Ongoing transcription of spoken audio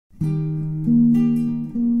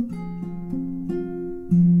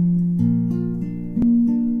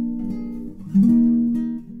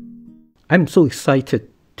I'm so excited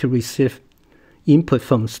to receive input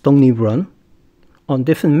from Stony Run on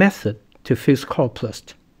different methods to fuse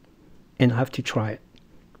coroplast, and I have to try it.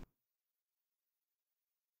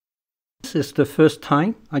 This is the first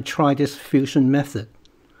time I tried this fusion method.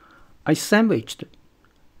 I sandwiched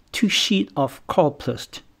 2 sheets of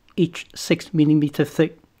coroplast, each 6 mm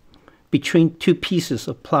thick, between 2 pieces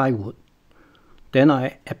of plywood. Then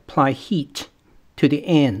I apply heat to the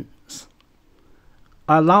ends.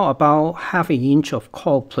 I allow about ½ an inch of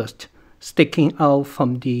coroplast sticking out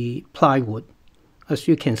from the plywood, as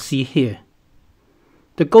you can see here.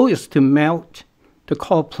 The goal is to melt the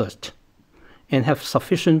coroplast and have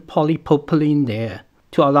sufficient polypropylene there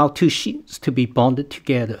to allow 2 sheets to be bonded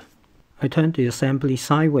together. I turn the assembly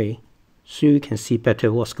sideways so you can see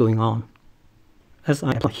better what's going on. As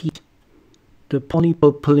I apply heat, the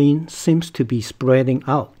polypropylene seems to be spreading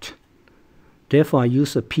out. Therefore, I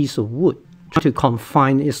use a piece of wood to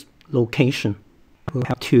confine its location. We'll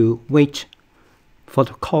have to wait for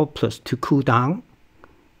the coroplast to cool down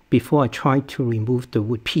before I try to remove the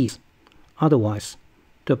wood piece. Otherwise,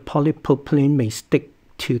 the polypropylene may stick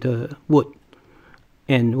to the wood,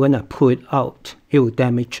 and when I pull it out, it will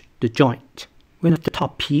damage the joint. When I take the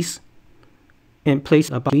top piece and place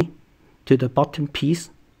a body to the bottom piece,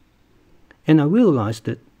 and I realized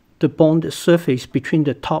that the bonded surface between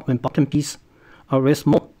the top and bottom piece are very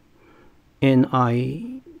small, and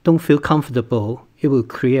I don't feel comfortable it will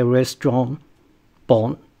create a very strong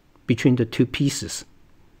bond between the 2 pieces.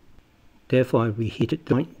 Therefore, I reheated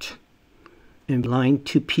the joint and line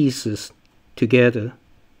 2 pieces together.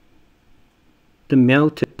 The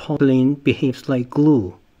melted polypropylene behaves like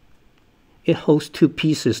glue. It holds 2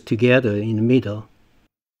 pieces together in the middle.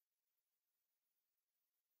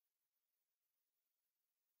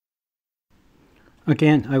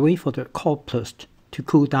 Again, I wait for the coroplast to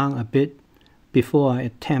cool down a bit before I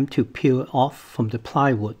attempt to peel it off from the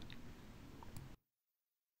plywood.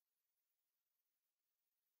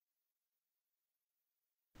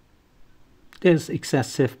 There's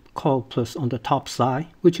excessive coroplast on the top side,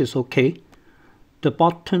 which is okay. The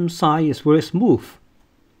bottom side is very smooth,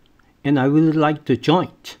 and I really like the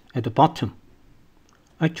joint at the bottom.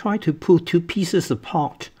 I try to pull 2 pieces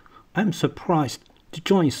apart. I'm surprised the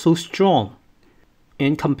joint is so strong.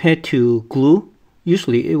 And compared to glue,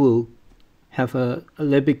 usually it will have a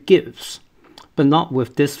little bit gives, but not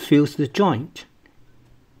with this fused joint.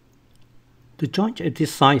 The joint at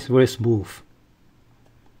this side is very smooth.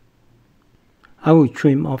 I will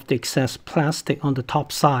trim off the excess plastic on the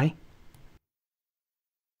top side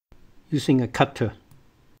using a cutter.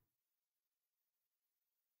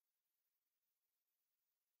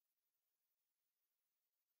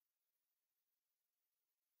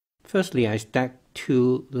 Firstly, I stack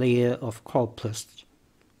 2 layers of coroplast,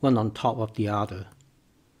 one on top of the other,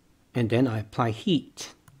 and then I apply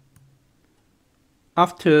heat.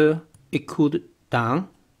 After it cooled down,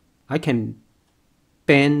 I can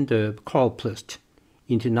bend the coroplast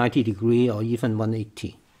into 90 degrees or even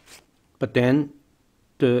 180. But then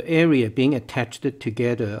the area being attached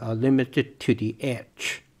together are limited to the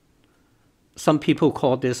edge. Some people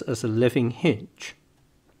call this as a living hinge,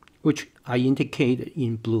 which I indicated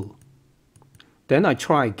in blue. Then I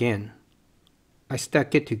try again. I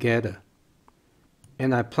stack it together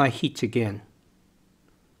and I apply heat again.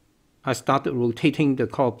 I started rotating the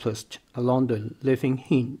coroplast along the living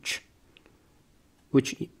hinge,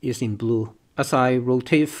 which is in blue. As I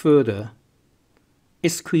rotate further, it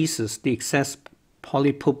squeezes the excess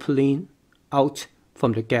polypropylene out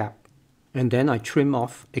from the gap, and then I trim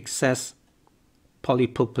off excess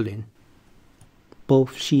polypropylene.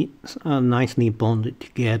 Both sheets are nicely bonded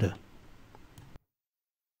together.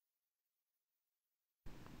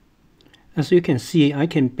 As you can see, I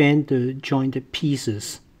can bend the jointed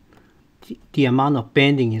pieces. The amount of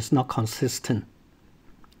bending is not consistent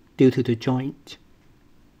due to the joint.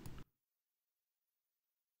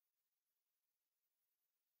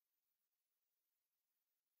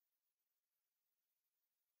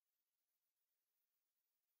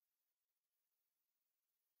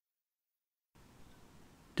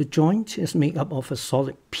 The joint is made up of a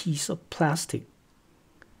solid piece of plastic,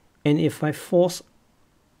 and if I force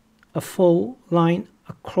a full line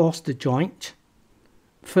across the joint,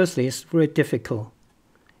 firstly it's very difficult,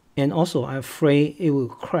 and also I'm afraid it will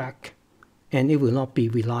crack and it will not be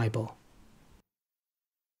reliable.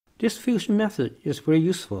 This fusion method is very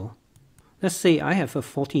useful. Let's say I have a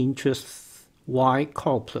 40 inches wide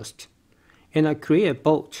coroplast and I create a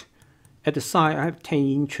bolt. At the side I have 10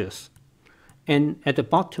 inches and at the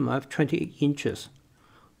bottom I have 28 inches.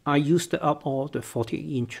 I used up all the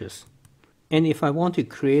 40 inches. And if I want to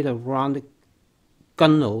create a rounded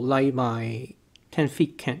gunnel like my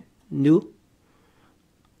 10-feet canoe,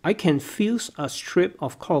 I can fuse a strip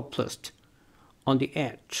of coroplast on the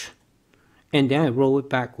edge, and then I roll it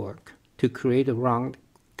backward to create a round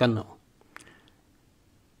gunnel.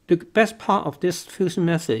 The best part of this fusion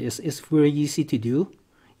method is it's very easy to do,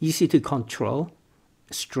 easy to control,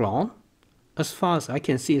 strong. As far as I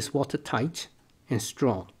can see, it's watertight and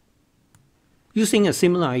strong. Using a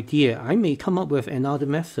similar idea, I may come up with another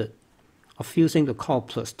method of fusing the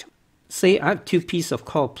coroplast. Say I have 2 pieces of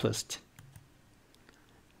coroplast,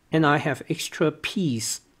 and I have extra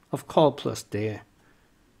piece of coroplast there.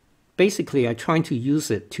 Basically, I'm trying to use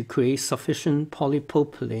it to create sufficient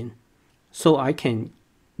polypropylene so I can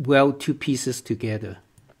weld 2 pieces together.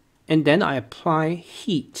 And then I apply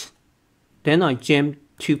heat. Then I jam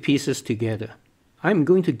 2 pieces together. I'm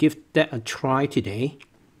going to give that a try today,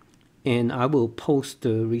 and I will post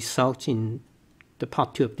the results in the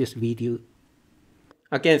part 2 of this video.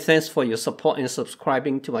 Again, thanks for your support and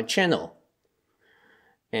subscribing to my channel.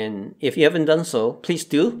 And if you haven't done so, please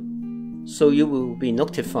do, so you will be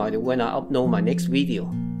notified when I upload my next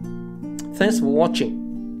video. Thanks for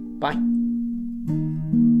watching. Bye.